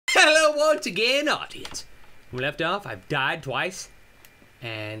Well, once again, audience, we left off. I've died twice,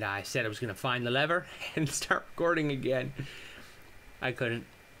 and I said I was going to find the lever and start recording again. I couldn't.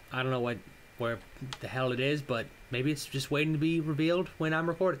 I don't know where the hell it is, but maybe it's just waiting to be revealed when I'm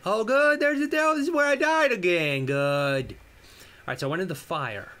recording. Oh, good. There's it there. This is where I died again. Good. All right, so I went in the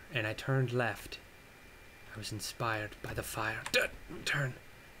fire, and I turned left. I was inspired by the fire. Turn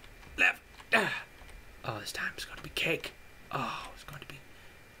left. Oh, this time it's going to be cake. Oh, it's going to be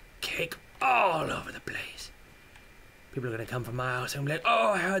cake all over the place. People are going to come from my house and be like, oh,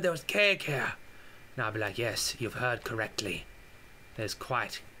 I heard there was cake here. And I'll be like, yes, you've heard correctly. There's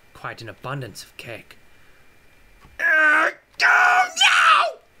quite an abundance of cake. Oh, no!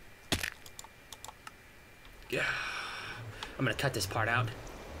 Yeah. I'm going to cut this part out.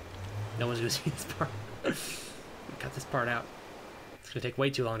 No one's going to see this part. I'm going to cut this part out. It's going to take way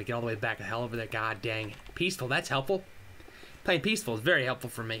too long to get all the way back the hell over there. God dang it. Peaceful, that's helpful. Playing peaceful is very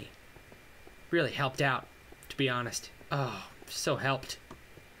helpful for me. Really helped out, to be honest. Oh, so helped.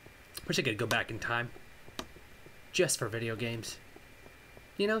 Wish I could go back in time. Just for video games.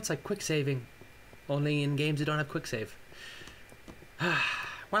 You know, it's like quick saving. Only in games that don't have quick save. Why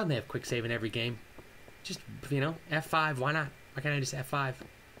don't they have quick save in every game? Just, you know, F5, why not? Why can't I just F5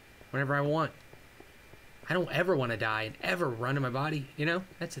 whenever I want? I don't ever want to die and ever run to my body, you know?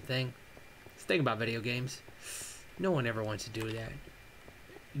 That's the thing. That's the thing about video games. No one ever wants to do that.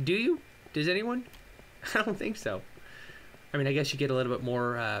 Do you? Does anyone? I don't think so. I mean, I guess you get a little bit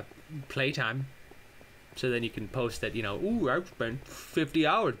more playtime. So then you can post that, you know, ooh, I've spent 50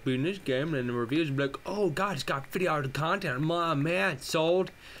 hours beating this game. And the reviews will be like, oh, God, it's got 50 hours of content. Mom, man, it's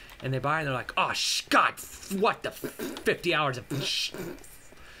sold. And they buy it and they're like, oh, God, what the 50 hours of...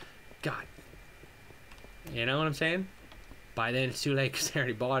 God. You know what I'm saying? By then, it's too late because they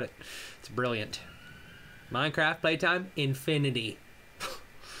already bought it. It's brilliant. Minecraft playtime, infinity.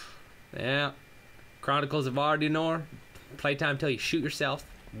 Yeah. Chronicles of Ardenor, playtime till you shoot yourself.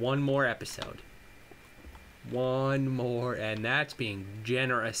 One more episode. One more, and that's being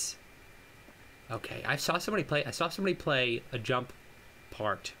generous. Okay, I saw somebody play a jump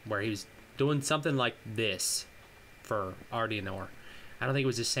part where he was doing something like this for Ardenor. I don't think it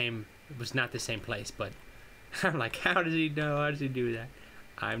was the same. It was not the same place, but I'm like, how does he know? How does he do that?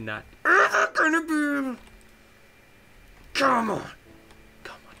 I'm not ever gonna be able. Come on.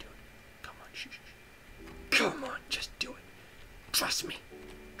 Come on, dude. Come on. Shh. Come on, just do it. Trust me.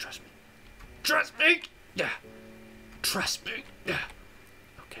 Trust me. Trust me. Yeah. Trust me. Yeah.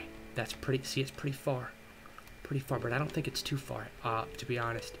 Okay. That's pretty. See, it's pretty far. Pretty far, but I don't think it's too far, to be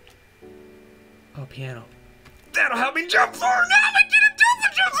honest. Oh, piano. That'll help me jump far. Now I get a double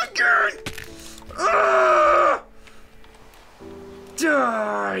jump again.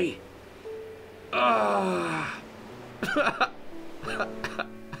 Die.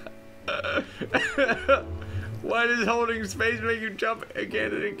 Why does holding space make you jump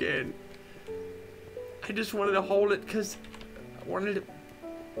again and again? I just wanted to hold it because I wanted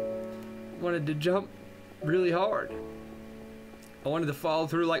to jump really hard. I wanted to follow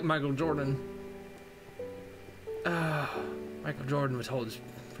through like Michael Jordan. Michael Jordan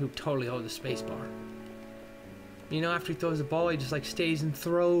who totally holds the space bar. You know, after he throws the ball, he just like stays in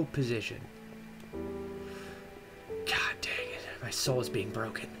throw position. God dang it. My soul is being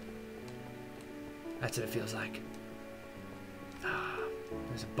broken. That's what it feels like.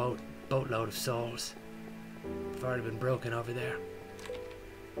 There's a boatload of souls. I've already been broken over there.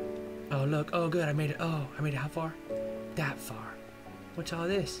 Oh, look. Oh, good. I made it. Oh, I made it how far? That far. What's all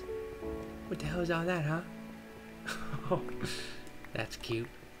this? What the hell is all that, huh? Oh, that's cute.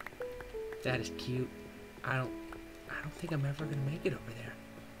 That is cute. I don't think I'm ever gonna make it over there.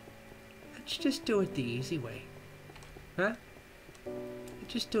 Let's just do it the easy way. Huh?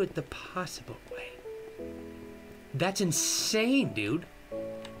 Let's just do it the possible way. That's insane, dude.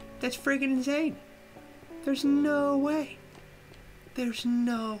 That's freaking insane. There's no way. There's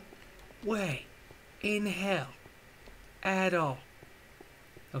no way in hell at all.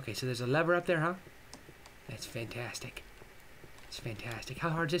 Okay, so there's a lever up there, huh? That's fantastic. It's fantastic. How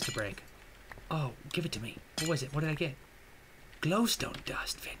hard is this to break? Oh, give it to me. What was it? What did I get? Glowstone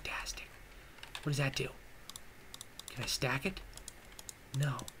dust. Fantastic. What does that do? Can I stack it?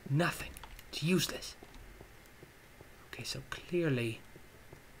 No, nothing. It's useless. Okay, so clearly...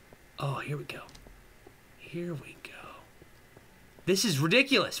 Oh, here we go. Here we go. This is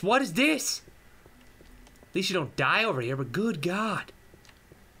ridiculous. What is this? At least you don't die over here, but good God.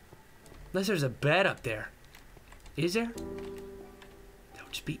 Unless there's a bed up there. Is there? That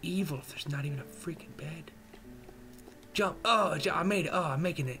would just be evil if there's not even a freaking bed. Jump. Oh, I made it. Oh, I'm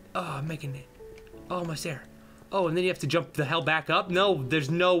making it. Oh, I'm making it. Almost there. Oh, and then you have to jump the hell back up? No, there's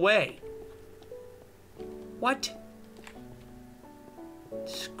no way. What?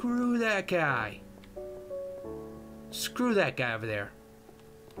 Screw that guy. Screw that guy over there.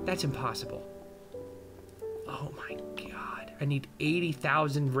 That's impossible. Oh my god. I need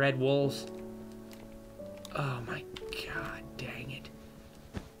 80,000 red wools. Oh my god, dang it.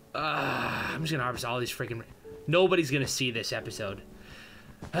 I'm just gonna harvest all these freaking... Nobody's gonna see this episode.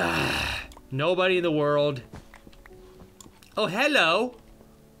 Nobody in the world. Oh, hello.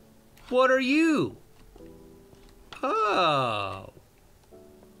 What are you? Oh.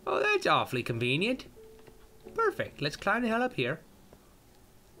 Oh, that's awfully convenient. Perfect. Let's climb the hell up here.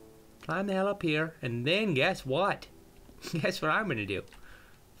 Climb the hell up here. And then guess what? Guess what I'm gonna do?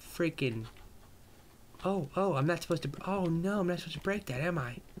 Freaking... Oh, I'm not supposed to... Oh, no, I'm not supposed to break that, am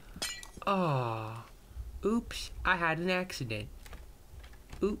I? Oh. Oops. I had an accident.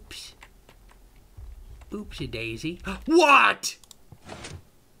 Oops. Oopsie daisy. What?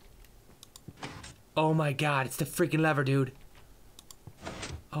 Oh my god, it's the freaking lever, dude.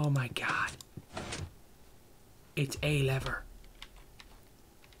 Oh my god. It's a lever.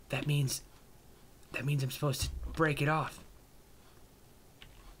 That means I'm supposed to break it off.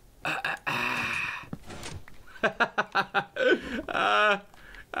 I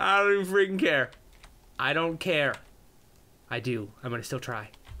don't even freaking care. I don't care. I do. I'm gonna still try.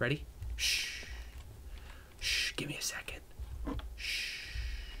 Ready? Shh. Shh. Give me a second. Shh.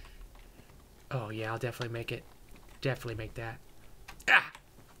 Oh yeah, I'll definitely make it. Definitely make that. Ah!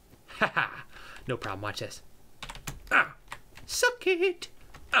 Haha! No problem. Watch this. Ah! Suck it!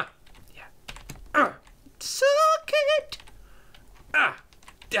 Ah! Yeah. Ah! Suck it! Ah!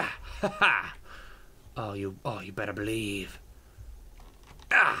 Ah! Haha! Oh, you better believe.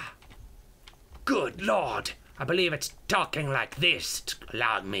 Ah! Good Lord! I believe it's talking like this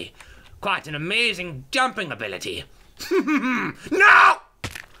allowed me quite an amazing jumping ability. No!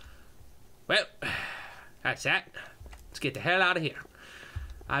 Well, that's that. Let's get the hell out of here.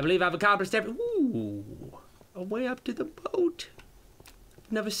 I believe I've accomplished every... Ooh, a way up to the boat.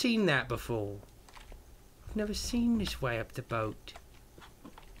 I've never seen that before. I've never seen this way up the boat.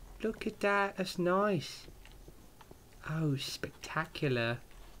 Look at that. That's nice. Oh, spectacular.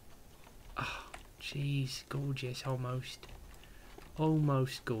 Oh, jeez. Gorgeous, almost.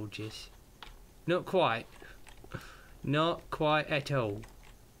 Almost gorgeous. Not quite. Not quite at all.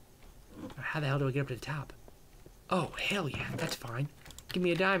 How the hell do I get up to the top? Oh, hell yeah. That's fine. Give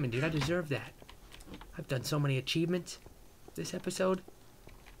me a diamond, dude. I deserve that. I've done so many achievements this episode.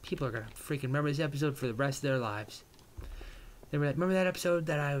 People are gonna freaking remember this episode for the rest of their lives. Remember that episode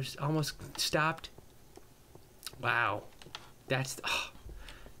that I was almost stopped? Wow. That's... Oh,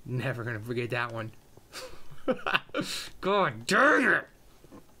 never gonna forget that one. God dang it!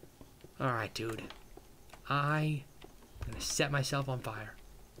 Alright, dude. I'm gonna set myself on fire.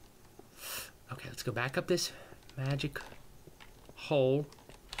 Okay, let's go back up this magic hole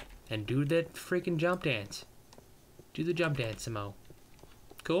and do the freaking jump dance. Do the jump dance, Samo.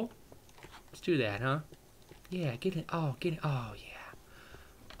 Cool? Let's do that, huh? Yeah, get it. Oh, get it. Oh,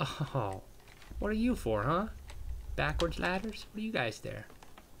 yeah. Oh, what are you for, huh? Backwards ladders? What are you guys there?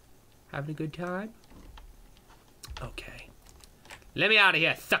 Having a good time? Okay. Let me out of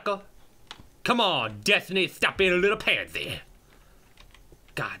here, sucker. Come on, Destiny. Stop being a little pansy.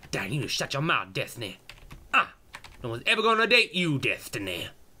 God dang, you shut your mouth, Destiny. No one's ever gonna date you, Destiny.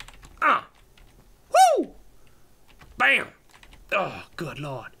 Woo! Bam! Oh, good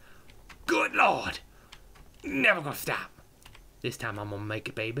Lord. Good Lord. Never gonna stop. This time I'm gonna make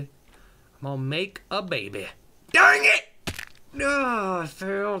it, baby. I'm gonna make a baby. Dang it! No, I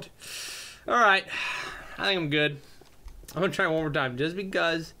failed. Alright. I think I'm good. I'm gonna try one more time just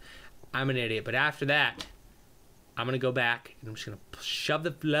because I'm an idiot. But after that, I'm gonna go back and I'm just gonna shove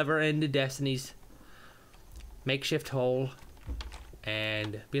the lever into Destiny's makeshift hole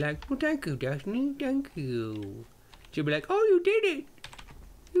and be like, well, thank you, Destiny. Thank you. She'll be like, oh, you did it.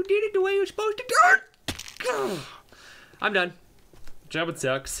 You did it the way you're supposed to do it. I'm done. Jumping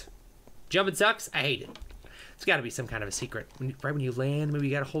sucks. Jumping sucks. I hate it. It's got to be some kind of a secret. Right when you land, maybe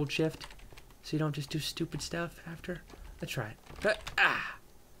you got to hold shift so you don't just do stupid stuff after. Let's try it.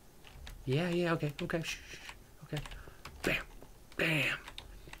 Yeah, okay. Okay. Shh. Okay. Bam. Bam.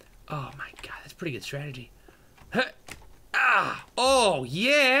 Oh my god, that's pretty good strategy. Oh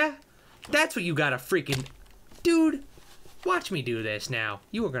yeah. That's what you got to freaking... Dude, watch me do this now.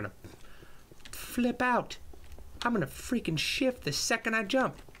 You are going to flip out. I'm going to freaking shift the second I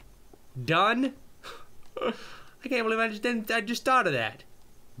jump. Done? I can't believe I just thought of that.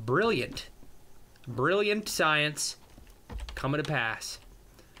 Brilliant. Brilliant science coming to pass.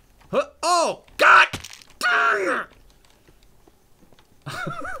 Oh, God!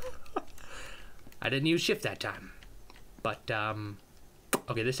 I didn't use shift that time. But,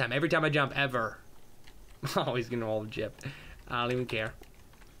 okay, this time, every time I jump, ever. Oh, he's gonna roll chip. I don't even care.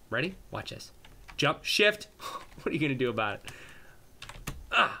 Ready? Watch this. Jump, shift. What are you gonna do about it?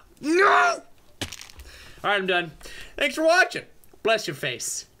 Ah, no! Alright, I'm done. Thanks for watching. Bless your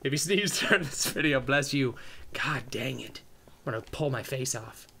face. If you sneeze during this video, bless you. God dang it. I'm gonna pull my face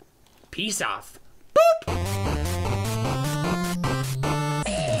off. Peace off. Boop!